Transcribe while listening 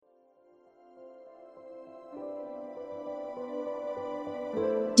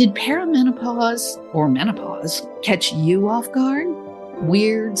Did perimenopause or menopause catch you off guard?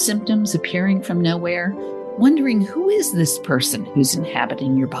 Weird symptoms appearing from nowhere? Wondering who is this person who's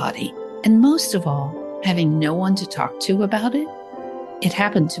inhabiting your body? And most of all, having no one to talk to about it? It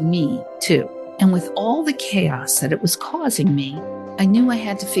happened to me, too. And with all the chaos that it was causing me, I knew I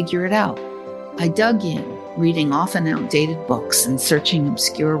had to figure it out. I dug in, reading often outdated books and searching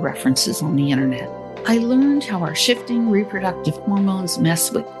obscure references on the internet. I learned how our shifting reproductive hormones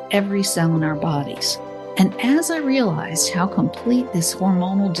mess with every cell in our bodies. And as I realized how complete this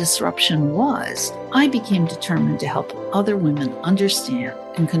hormonal disruption was, I became determined to help other women understand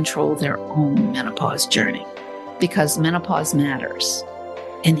and control their own menopause journey. Because menopause matters.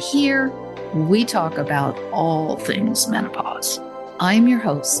 And here, we talk about all things menopause. I'm your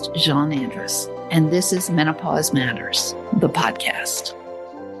host, Joni Andrus, and this is Menopause Matters, the podcast.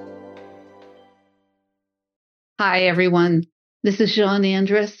 Hi, everyone. This is Joni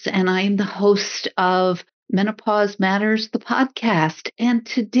Andrus, and I am the host of Menopause Matters, the podcast. And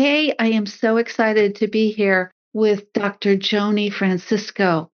today I am so excited to be here with Dr. Joni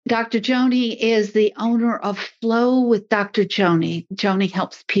Francisco. Dr. Joni is the owner of Flow with Dr. Joni. Joni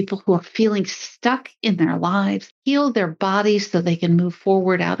helps people who are feeling stuck in their lives heal their bodies so they can move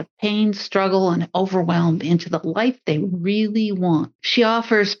forward out of pain, struggle, and overwhelm into the life they really want. She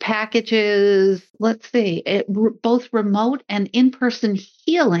offers packages, both remote and in-person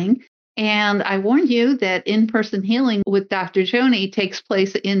healing. And I warn you that in-person healing with Dr. Joni takes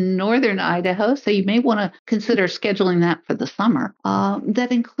place in northern Idaho, so you may want to consider scheduling that for the summer.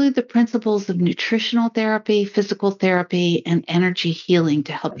 That include the principles of nutritional therapy, physical therapy, and energy healing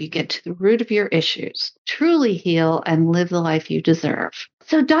to help you get to the root of your issues, truly heal, and live the life you deserve.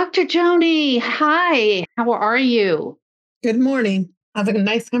 So Dr. Joni, hi, how are you? Good morning. Having a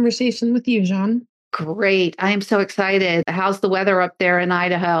nice conversation with you, Jean. Great. I am so excited. How's the weather up there in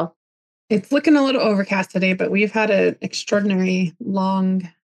Idaho? It's looking a little overcast today, but we've had an extraordinary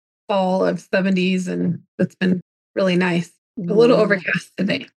long fall of 70s, and it's been really nice. A little overcast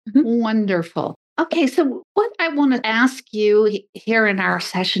today. Wonderful. Okay, so what I want to ask you here in our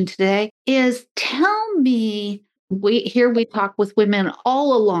session today is tell me, we talk with women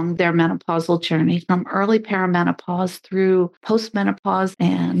all along their menopausal journey, from early perimenopause through postmenopause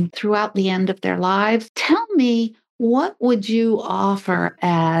and throughout the end of their lives. Tell me, what would you offer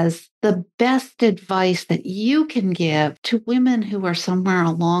as the best advice that you can give to women who are somewhere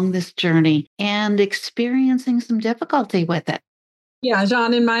along this journey and experiencing some difficulty with it? Yeah,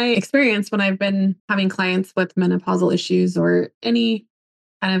 Jean, in my experience, when I've been having clients with menopausal issues or any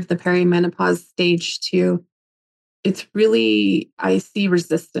kind of the perimenopause stage too, it's really, I see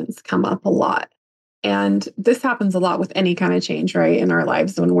resistance come up a lot. And this happens a lot with any kind of change, right, in our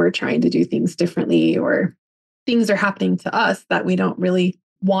lives when we're trying to do things differently or things are happening to us that we don't really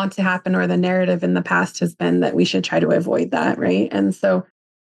want to happen, or the narrative in the past has been that we should try to avoid that, right? And so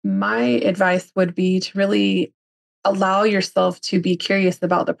my advice would be to really allow yourself to be curious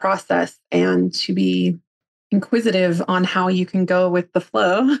about the process and to be inquisitive on how you can go with the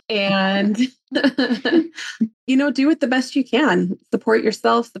flow and, do it the best you can. Support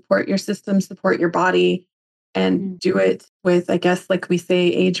yourself, support your system, support your body, and do it with, I guess, like we say,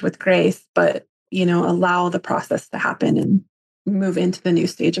 age with grace, but allow the process to happen and move into the new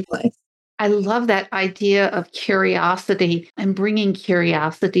stage of life. I love that idea of curiosity and bringing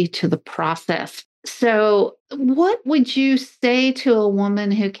curiosity to the process. So what would you say to a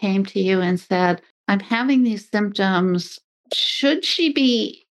woman who came to you and said, I'm having these symptoms? Should she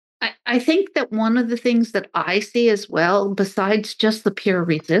be? I think that one of the things that I see as well, besides just the pure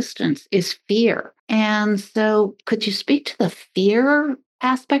resistance, is fear. And so could you speak to the fear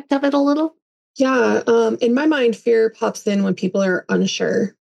aspect of it a little? Yeah. In my mind, fear pops in when people are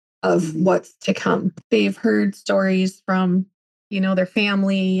unsure of what's to come. They've heard stories from, their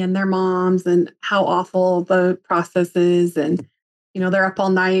family and their moms and how awful the process is. And, they're up all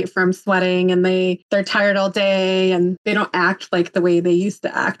night from sweating and they're tired all day and they don't act like the way they used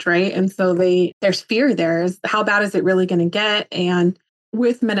to act. Right. And so there's fear there. How bad is it really going to get? And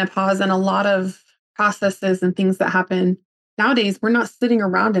with menopause and a lot of processes and things that happen nowadays, we're not sitting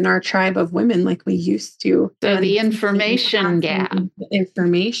around in our tribe of women like we used to. So the information gap. And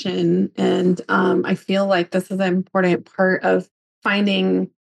I feel like this is an important part of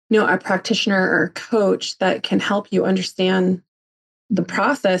finding, a practitioner or a coach that can help you understand the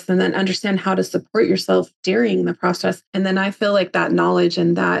process and then understand how to support yourself during the process. And then I feel like that knowledge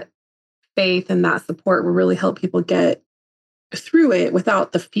and that faith and that support will really help people get through it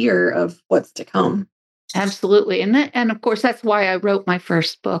without the fear of what's to come. Absolutely. And of course, that's why I wrote my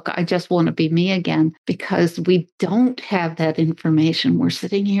first book, I Just Want to Be Me Again, because we don't have that information. We're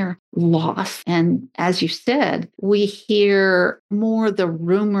sitting here lost. And as you said, we hear more the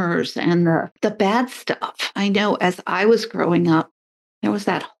rumors and the bad stuff. I know as I was growing up, there was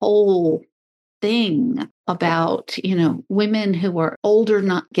that whole thing about, women who were older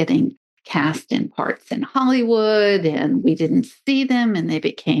not getting cast in parts in Hollywood and we didn't see them and they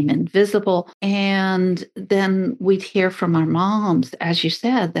became invisible. And then we'd hear from our moms, as you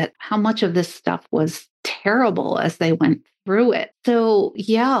said, that how much of this stuff was terrible as they went through it. So,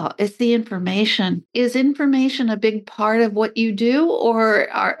 yeah, it's the information. Is information a big part of what you do, or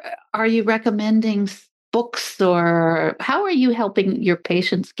are you recommending books, or how are you helping your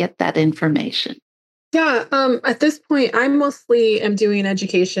patients get that information? Yeah, at this point, I mostly am doing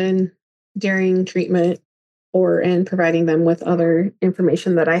education during treatment and providing them with other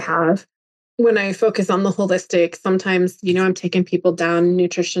information that I have. When I focus on the holistic, sometimes, I'm taking people down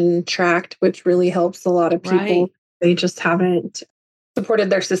nutrition tract, which really helps a lot of people. Right. They just haven't supported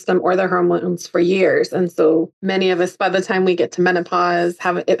their system or their hormones for years. And so many of us, by the time we get to menopause,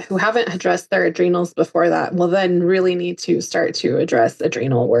 who haven't addressed their adrenals before that, will then really need to start to address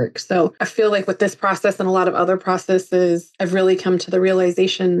adrenal work. So I feel like with this process and a lot of other processes, I've really come to the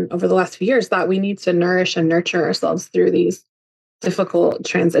realization over the last few years that we need to nourish and nurture ourselves through these difficult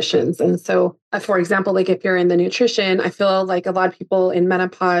transitions. And so, for example, like if you're in the nutrition, I feel like a lot of people in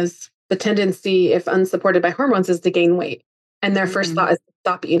menopause, the tendency, if unsupported by hormones, is to gain weight. And their first thought is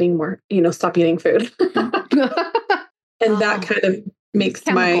stop eating more, stop eating food. And that kind of makes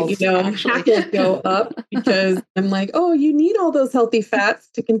my, Chemicals, actually. hackles go up because I'm like, oh, you need all those healthy fats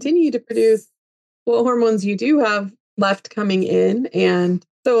to continue to produce what hormones you do have left coming in. And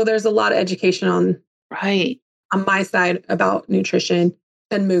so there's a lot of education Right. on my side about nutrition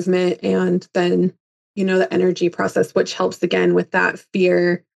and movement, and then, the energy process, which helps again with that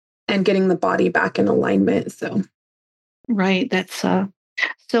fear and getting the body back in alignment. So, Right. That's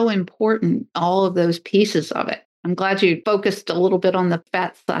so important, all of those pieces of it. I'm glad you focused a little bit on the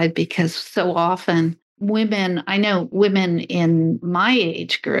fat side because so often I know women in my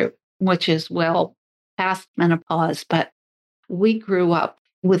age group, which is well past menopause, but we grew up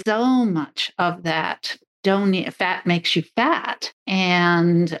with so much of that. Don't eat, fat makes you fat.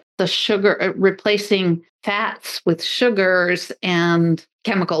 And the sugar, replacing fats with sugars and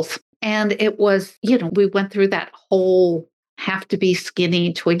chemicals. And it was, we went through that whole have to be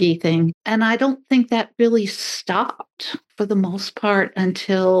skinny, twiggy thing. And I don't think that really stopped for the most part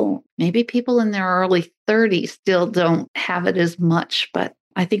until maybe people in their early 30s still don't have it as much. But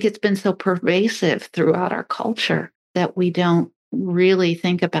I think it's been so pervasive throughout our culture that we don't really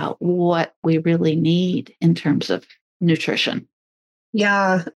think about what we really need in terms of nutrition.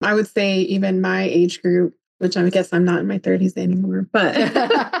 yeah, I would say even my age group, which I guess I'm not in my 30s anymore, but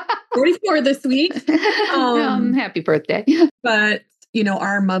 44 this week. Happy birthday. But,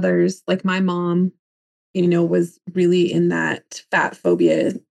 our mothers, like my mom, was really in that fat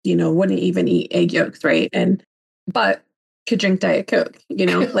phobia, wouldn't even eat egg yolks, right? But could drink Diet Coke,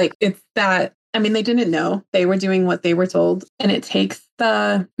 like it's that. I mean, they didn't know. They were doing what they were told. And it takes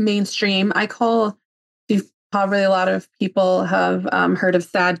the mainstream. Probably a lot of people have heard of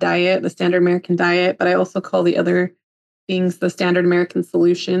SAD diet, the standard American diet, but I also call the other things the standard American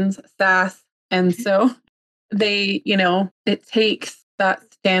solutions, SAS. And so it takes that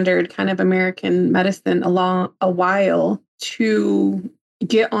standard kind of American medicine a while to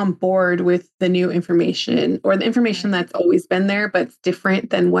get on board with the new information or the information that's always been there, but it's different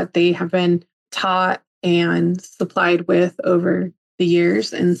than what they have been taught and supplied with over the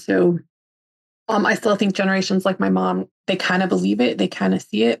years. And so I still think generations like my mom, they kind of believe it, they kind of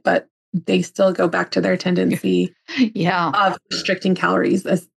see it, but they still go back to their tendency of restricting calories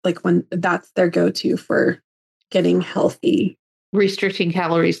as like when that's their go-to for getting healthy. Restricting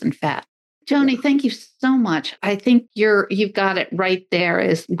calories and fat. Joni, thank you so much. I think you've got it right there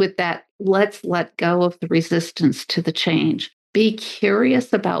is with that, let's let go of the resistance to the change. Be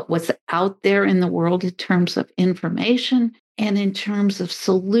curious about what's out there in the world in terms of information and in terms of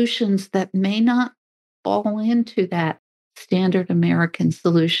solutions that may not fall into that standard American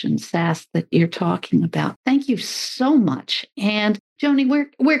solution, SAS, that you're talking about. Thank you so much. And Joni,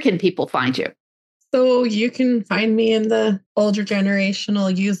 where can people find you? So you can find me in the older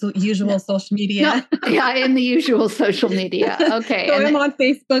generational usual social media. No, yeah, in the usual social media. Okay. So I'm on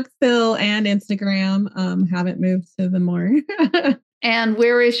Facebook still and Instagram. Haven't moved to the more. And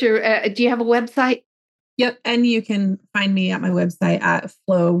where is your, do you have a website? Yep. And you can find me at my website at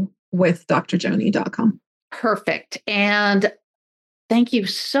flowwithdrjoni.com. Perfect. And Thank you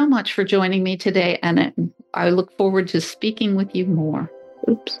so much for joining me today, and I look forward to speaking with you more.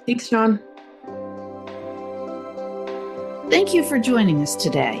 Oops. Thanks, John. Thank you for joining us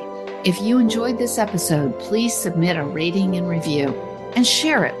today. If you enjoyed this episode, please submit a rating and review and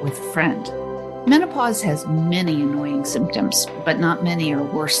share it with a friend. Menopause has many annoying symptoms, but not many are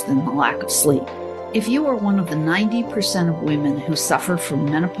worse than the lack of sleep. If you are one of the 90% of women who suffer from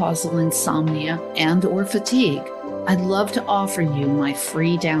menopausal insomnia and/or fatigue, I'd love to offer you my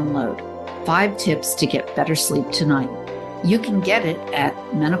free download, 5 tips to get better sleep tonight. You can get it at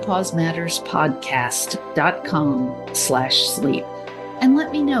menopausematterspodcast.com/sleep. And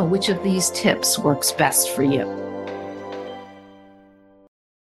let me know which of these tips works best for you.